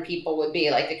of different people would be,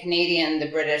 like the Canadian, the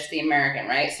British, the American,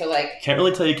 right? So can't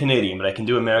really tell you Canadian, but I can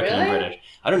do American and British.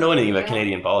 I don't know anything about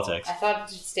Canadian politics. I thought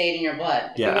it just stayed in your blood.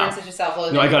 Yeah. You weren't such a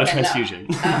self-loathing. No, I got a transfusion.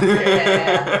 At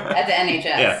the NHS.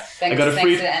 Yeah. I got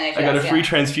a free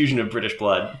transfusion of British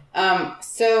blood.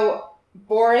 So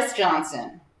Boris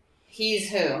Johnson,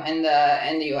 he's who in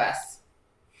the US?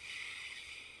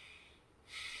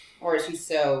 Or is he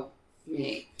so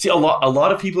unique? See, a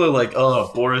lot of people are like,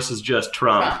 "Oh, Boris is just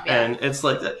Trump," and it's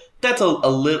like that's a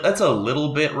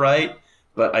little bit right,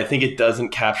 but I think it doesn't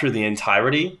capture the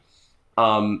entirety.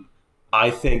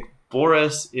 I think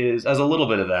Boris has a little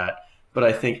bit of that, but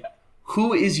I think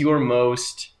who is your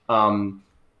most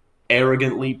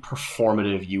arrogantly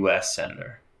performative U.S.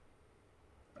 senator?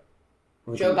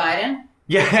 Joe Biden?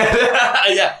 Yeah,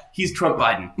 yeah, he's Trump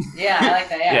Biden. Yeah, I like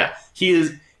that. Yeah, yeah, he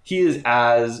is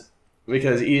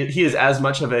as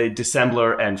much of a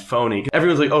dissembler and phony.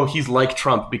 Everyone's like, oh, he's like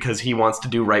Trump because he wants to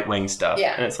do right wing stuff.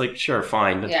 Yeah, and it's like, sure,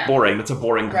 fine, that's boring. That's a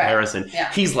boring comparison. Right.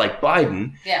 Yeah. He's like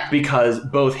Biden because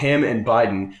both him and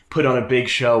Biden put on a big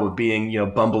show of being,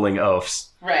 bumbling oafs.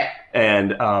 Right.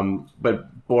 And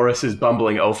but Boris's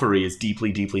bumbling oafery is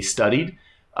deeply, deeply studied.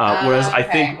 Whereas I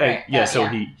think, so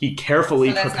he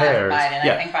carefully prepares. Not Biden.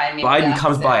 Yeah, I think Biden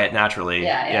comes by it naturally.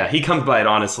 Yeah, he comes by it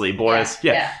honestly. Boris,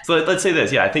 So let's say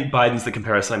this. Yeah, I think Biden's the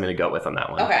comparison I'm going to go with on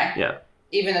that one. Okay. Yeah.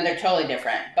 Even though they're totally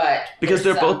different, but because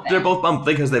they're both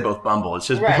because they both bumble. It's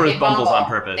just Boris bumbles on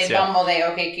purpose. They bumble. They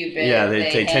OkCupid. Yeah,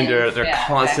 they Tinder. They're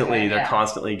constantly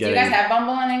getting. Do you guys have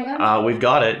Bumble in England? We've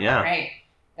got it. Yeah. Great.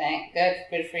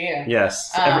 Good for you. Yes,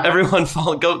 everyone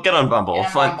get on Bumble.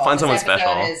 Find someone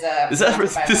special. This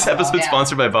episode's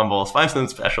sponsored by Bumble. Find someone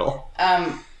special.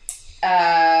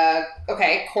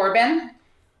 Okay, Corbyn.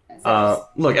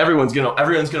 Look, everyone's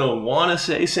gonna want to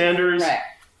say Sanders. Right.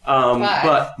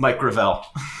 But Mike Gravel.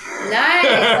 Nice.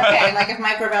 Okay, like if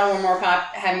Mike Gravel were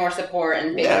had more support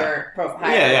and bigger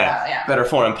profile. Yeah. Better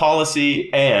foreign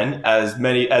policy, and as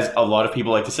a lot of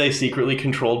people like to say, secretly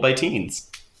controlled by teens.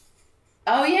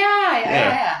 Oh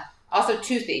yeah. Also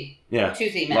toothy. Yeah.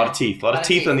 Toothy man. A lot of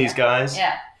teeth on these guys.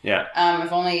 Yeah. Yeah.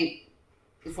 If only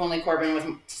Corbyn was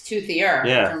toothier.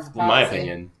 Yeah. In terms of policy. In my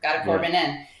opinion. Got a Corbyn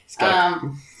in.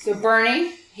 So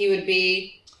Bernie, he would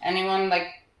be anyone like.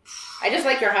 I just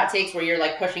like your hot takes where you're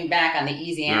like pushing back on the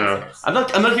easy answers. I'm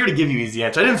not here to give you easy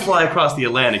answers. I didn't fly across the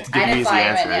Atlantic to give you easy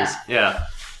answers. Yeah.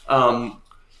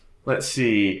 Let's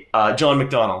see. John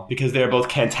McDonnell, because they're both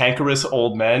cantankerous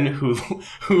old men who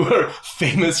are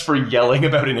famous for yelling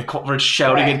about for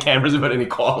shouting at cameras about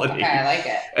inequality. Okay, I like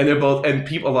it. And they're both,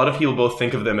 and a lot of people both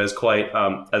think of them as quite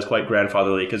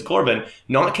grandfatherly. Because Corbyn,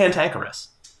 not cantankerous.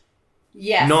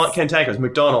 Yes. Not cantankerous.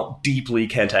 McDonnell, deeply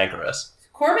cantankerous.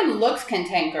 Corbyn looks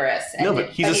cantankerous, but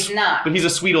he's not. But he's a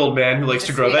sweet old man who likes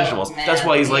to grow vegetables. That's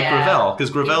why he's like Gravel,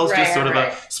 because Gravel's just sort of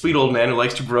a sweet old man who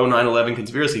likes to grow 9/11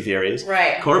 conspiracy theories.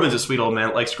 Right. Corbyn's a sweet old man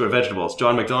that likes to grow vegetables.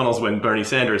 John McDonnell's when Bernie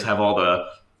Sanders have all the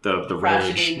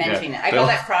crotchety mentioning. I call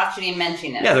that crotchety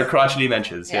mentioning. Yeah, they're crotchety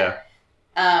mentions. Yeah.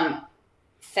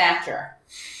 Thatcher.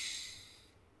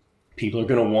 People are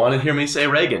going to want to hear me say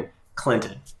Reagan.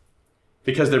 Clinton.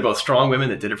 Because they're both strong women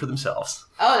that did it for themselves.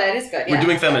 Oh, that is good. We're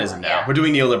doing feminism now. Yeah. We're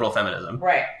doing neoliberal feminism.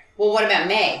 Right. Well, what about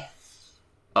May?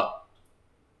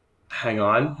 Hang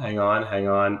on.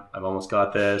 I've almost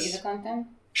got this. She's a Clinton?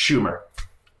 Schumer.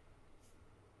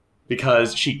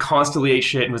 Because she constantly ate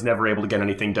shit and was never able to get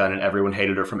anything done, and everyone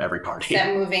hated her from every party.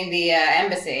 Except moving the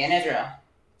embassy in Israel.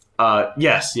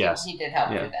 Yes. He did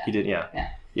help do that. He did,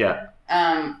 yeah.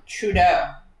 Trudeau.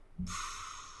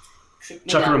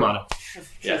 Chuck-a-Rumana.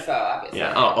 Trudeau, obviously.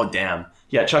 Yeah. Oh, damn.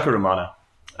 Yeah, Chuck-a-Rumana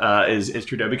is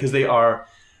Trudeau because they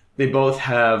both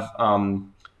have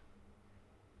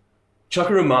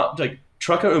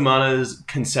Chuck-a-Rumana's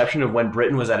conception of when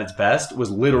Britain was at its best was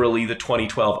literally the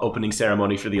 2012 opening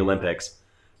ceremony for the Olympics.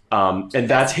 And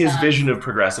that's his vision of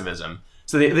progressivism.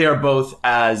 So they are both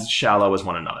as shallow as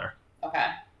one another. Okay.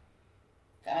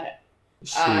 Got it.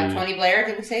 Tony Blair,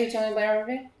 did we say who Tony Blair would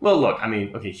be? Well, look, I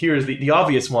mean, okay, here's the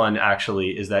obvious one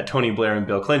actually is that Tony Blair and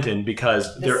Bill Clinton,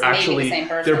 because they're actually, the same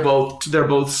person. they're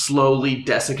both slowly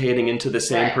desiccating into the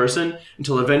same person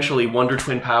until eventually Wonder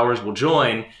Twin Powers will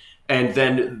join and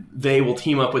then they will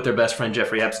team up with their best friend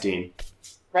Jeffrey Epstein.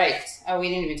 Right. Oh, we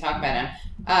didn't even talk about him.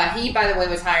 He, by the way,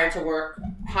 was hired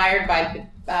by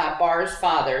Barr's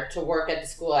father to work at the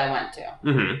school I went to.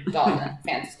 Mm-hmm. Dalton,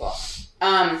 fancy school.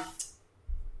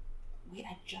 Wait,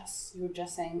 you were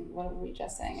just saying, what were we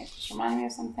just saying? It just reminded me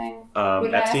of something. Who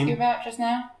did Epstein? I ask you about just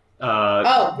now?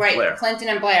 Right, Blair. Clinton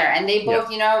and Blair. And they both,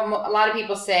 a lot of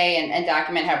people say and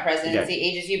document how presidency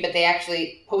ages you, but they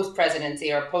actually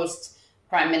post-presidency or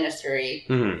post-prime ministry,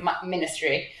 really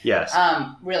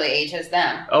ages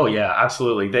them. Oh, yeah,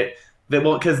 absolutely. They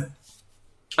because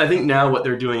I think now what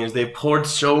they're doing is they've poured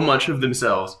so much of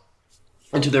themselves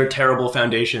into their terrible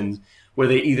foundations where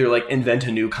they either invent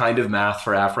a new kind of math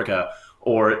for Africa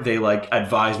or they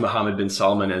advise Mohammed bin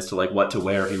Salman as to what to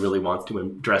wear if he really wants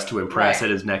to dress to impress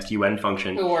at his next UN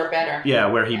function. Who wore better. Yeah,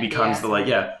 where he becomes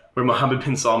where Mohammed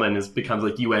bin Salman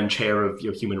becomes UN chair of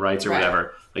human rights or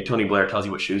whatever. Tony Blair tells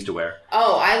you what shoes to wear.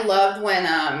 Oh, I loved when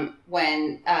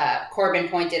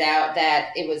Corbyn pointed out that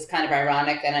it was kind of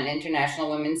ironic that on International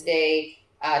Women's Day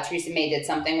Theresa May did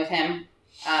something with him,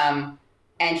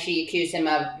 and she accused him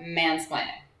of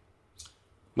mansplaining.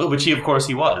 Well, but he was,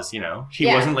 He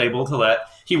wasn't able to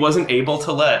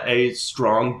let a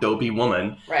strong, dopey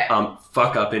woman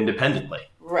fuck up independently.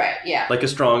 Right, yeah. Like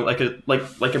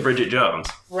a Bridget Jones.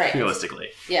 Right.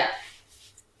 Realistically. Yeah.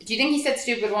 Do you think he said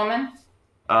stupid woman?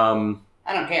 I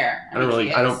don't care. I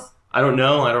don't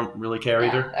know. I don't really care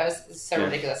either. That was so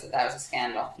ridiculous that was a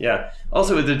scandal. Yeah.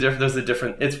 Also, there's a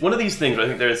different... It's one of these things where I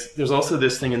think there's also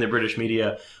this thing in the British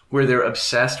media where they're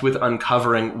obsessed with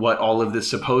uncovering what all of the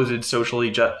supposed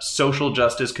social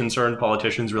justice concerned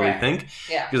politicians really think.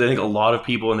 Yeah. Because I think a lot of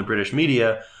people in the British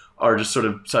media are just sort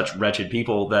of such wretched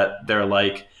people that they're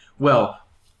like, well,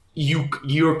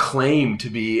 you're claimed to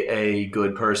be a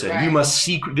good person. Right. You must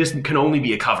seek... This can only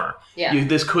be a cover. Yeah.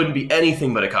 This couldn't be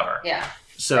anything but a cover. Yeah.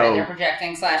 So they're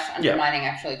projecting / undermining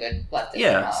actually good leftists.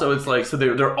 Yeah, so it's like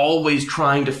they're always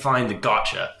trying to find the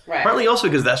gotcha. Right. Partly also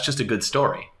because that's just a good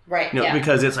story. Right.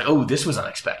 Because it's like, oh, this was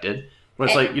unexpected. When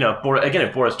it's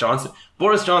if Boris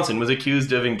Johnson was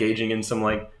accused of engaging in some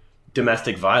like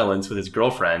domestic violence with his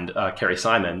girlfriend Carrie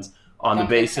Simons on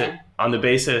the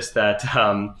basis that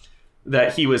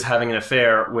that he was having an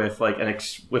affair with like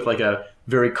a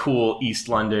very cool East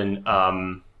London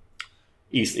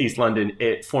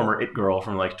former It girl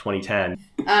from like 2010.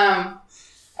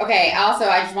 Okay. Also,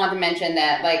 I just want to mention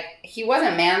that like he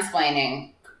wasn't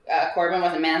mansplaining. Corbyn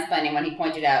wasn't mansplaining when he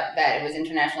pointed out that it was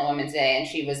International Women's Day and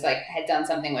she was like had done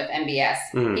something with MBS.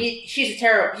 Mm-hmm. He's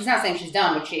not saying she's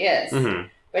dumb, but she is. Mm-hmm.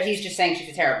 But he's just saying she's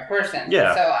a terrible person.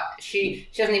 Yeah. So she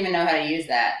doesn't even know how to use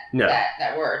that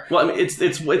word. Well, I mean,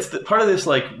 it's part of this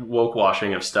like woke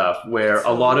washing of stuff where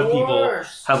a lot of people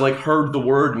have like heard the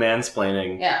word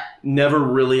mansplaining, never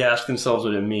really ask themselves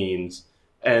what it means,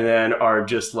 and then are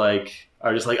just like,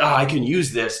 oh, I can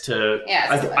use this to,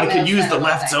 I can use the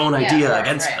left's own idea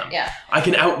against them. Yeah. I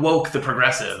can out-woke the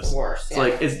progressives. It's worse.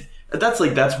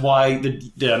 That's why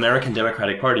the American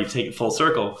Democratic Party, take it full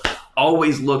circle,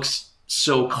 always looks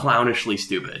so clownishly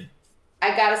stupid.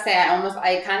 I gotta say,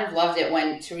 I kind of loved it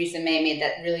when Theresa May made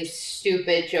that really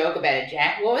stupid joke about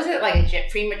what was it, like a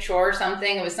premature or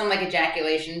something? It was some like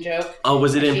ejaculation joke. Oh,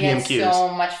 was it in PMQs? She had so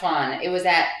much fun. It was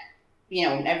at,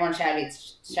 everyone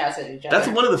shouts at each other. That's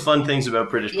one of the fun things about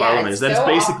British Parliament is that it's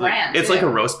basically, it's like a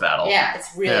roast battle. Yeah,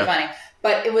 it's really funny.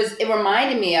 But it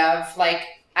reminded me of, like,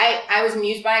 I was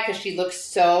amused by it because she looks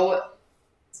so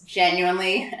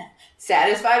genuinely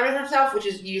satisfied with herself, which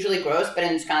is usually gross, but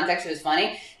in this context it was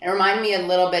funny. It reminded me a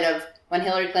little bit of when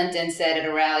Hillary Clinton said at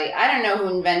a rally, I don't know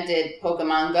who invented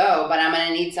Pokemon Go, but I'm going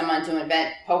to need someone to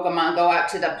invent Pokemon Go out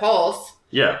to the polls.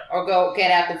 Yeah. Or go get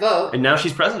out the vote. And now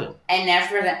she's president. But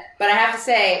I have to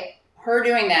say, her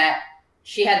doing that,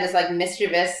 she had this like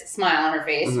mischievous smile on her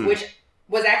face, which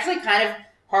was actually kind of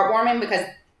heartwarming because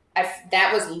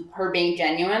that was her being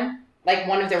genuine. Like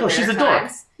one of the rare she's a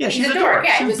times. dork. Yeah, she's a dork.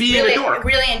 Yeah, she's it was being a dork.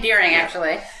 Really endearing,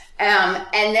 actually.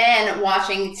 And then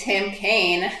watching Tim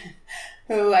Kaine,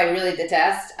 who I really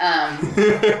detest,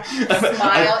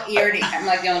 smile ear to ear. I'm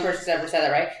like the only person who's ever said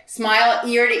that, right? Smile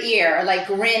ear to ear, like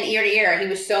grin ear to ear. He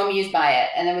was so amused by it,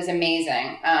 and it was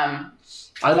amazing. I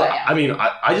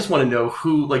just want to know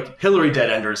who, like, Hillary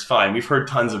dead ender is fine. We've heard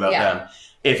tons about them.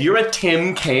 If you're a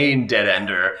Tim Kaine dead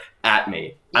ender, at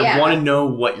me. I want to know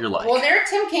what you're like. Well, there are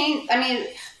Tim Kaine. I mean,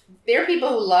 there are people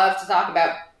who love to talk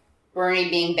about Bernie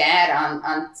being bad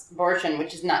on abortion,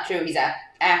 which is not true. He's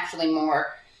actually more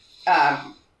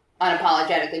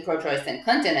unapologetically pro-choice than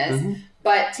Clinton is. Mm-hmm.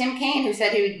 But Tim Kaine, who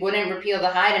said he wouldn't repeal the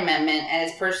Hyde Amendment and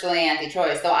is personally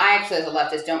anti-choice, though I actually, as a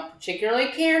leftist, don't particularly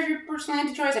care if you're personally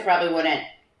anti-choice. I probably wouldn't,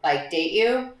 date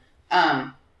you.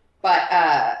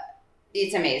 But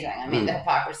it's amazing. I mean, the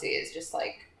hypocrisy is just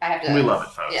I have to... We love it,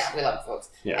 folks. Yeah, we love it, folks.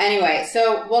 Yeah. Anyway,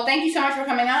 thank you so much for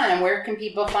coming on, and where can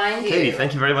people find you? Katie,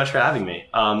 thank you very much for having me.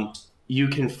 You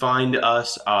can find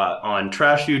us on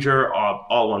Trashfuture,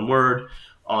 all one word,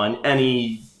 on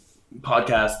any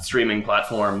podcast streaming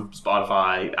platform,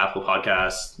 Spotify, Apple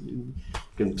Podcasts.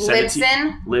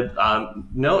 Libsyn?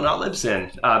 No, not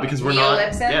Libsyn, because we're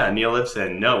Neo-Libsyn? not... Yeah,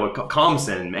 Neo-Libsyn. No,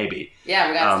 Comsyn, maybe. Yeah,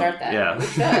 we gotta start that. Yeah. We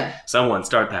should. Someone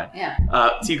start that. Yeah.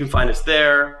 So you can find us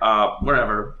there,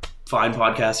 wherever fine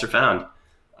podcasts are found.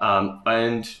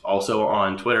 And also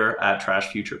on Twitter at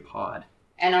TrashFuturePod.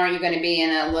 And are you going to be in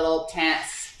a little town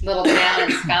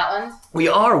in Scotland? We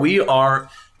are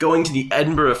going to the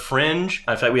Edinburgh Fringe.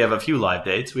 In fact, we have a few live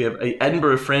dates. We have a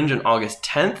Edinburgh Fringe on August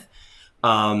 10th.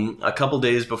 A couple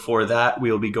days before that,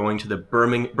 we will be going to the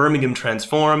Birmingham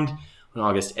Transformed on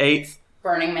August 8th.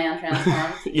 Burning Man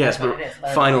Transformed? Yes, but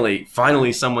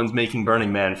finally someone's making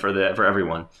Burning Man for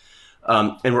everyone.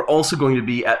 And we're also going to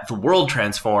be at the World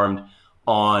Transformed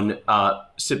on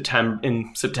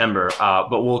September.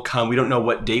 But we'll come. We don't know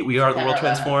what date we are at the World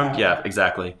Transformed. Yeah,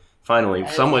 exactly. Finally,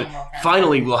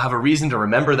 finally we'll have a reason to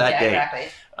remember that date. Exactly.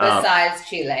 Besides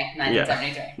Chile,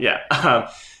 1973. Yeah.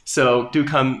 So do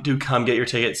come get your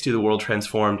tickets to the World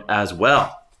Transformed as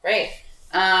well. Great.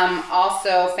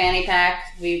 Also, fanny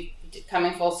pack. We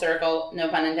coming full circle. No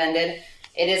pun intended.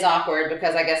 It is awkward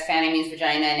because I guess fanny means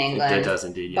vagina in England. It does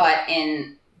indeed. Yeah. But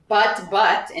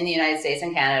in the United States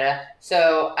and Canada.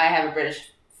 So I have a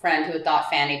British friend who thought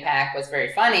fanny pack was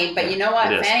very funny. But you know what?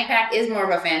 Fanny pack is more of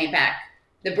a fanny pack.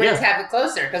 The Brits have it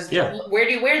closer because where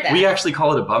do you wear that? We actually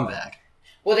call it a bum bag.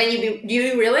 Well, then do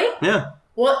you really? Yeah.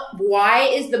 What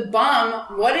is the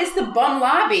bum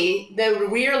lobby, the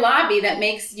rear lobby that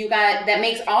makes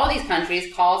all these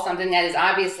countries call something that is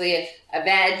obviously a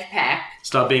vag pack?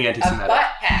 Stop being anti-Semitic. A butt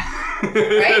pack,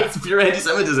 right? It's pure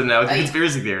anti-Semitism now. It's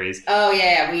conspiracy theories. Oh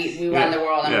yeah, we run the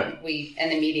world, and we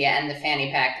and the media and the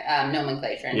fanny pack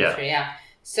nomenclature industry. Yeah.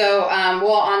 So,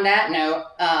 on that note,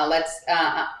 let's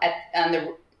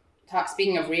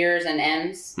speaking of rears and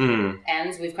ends,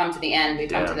 we've come to the end. We've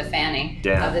come to the fanning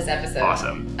of this episode.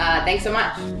 Awesome. Thanks so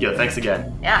much. Yeah, thanks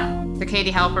again. Yeah. The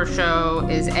Katie Halper Show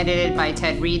is edited by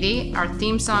Ted Reedy. Our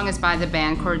theme song is by the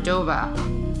band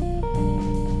Cordova.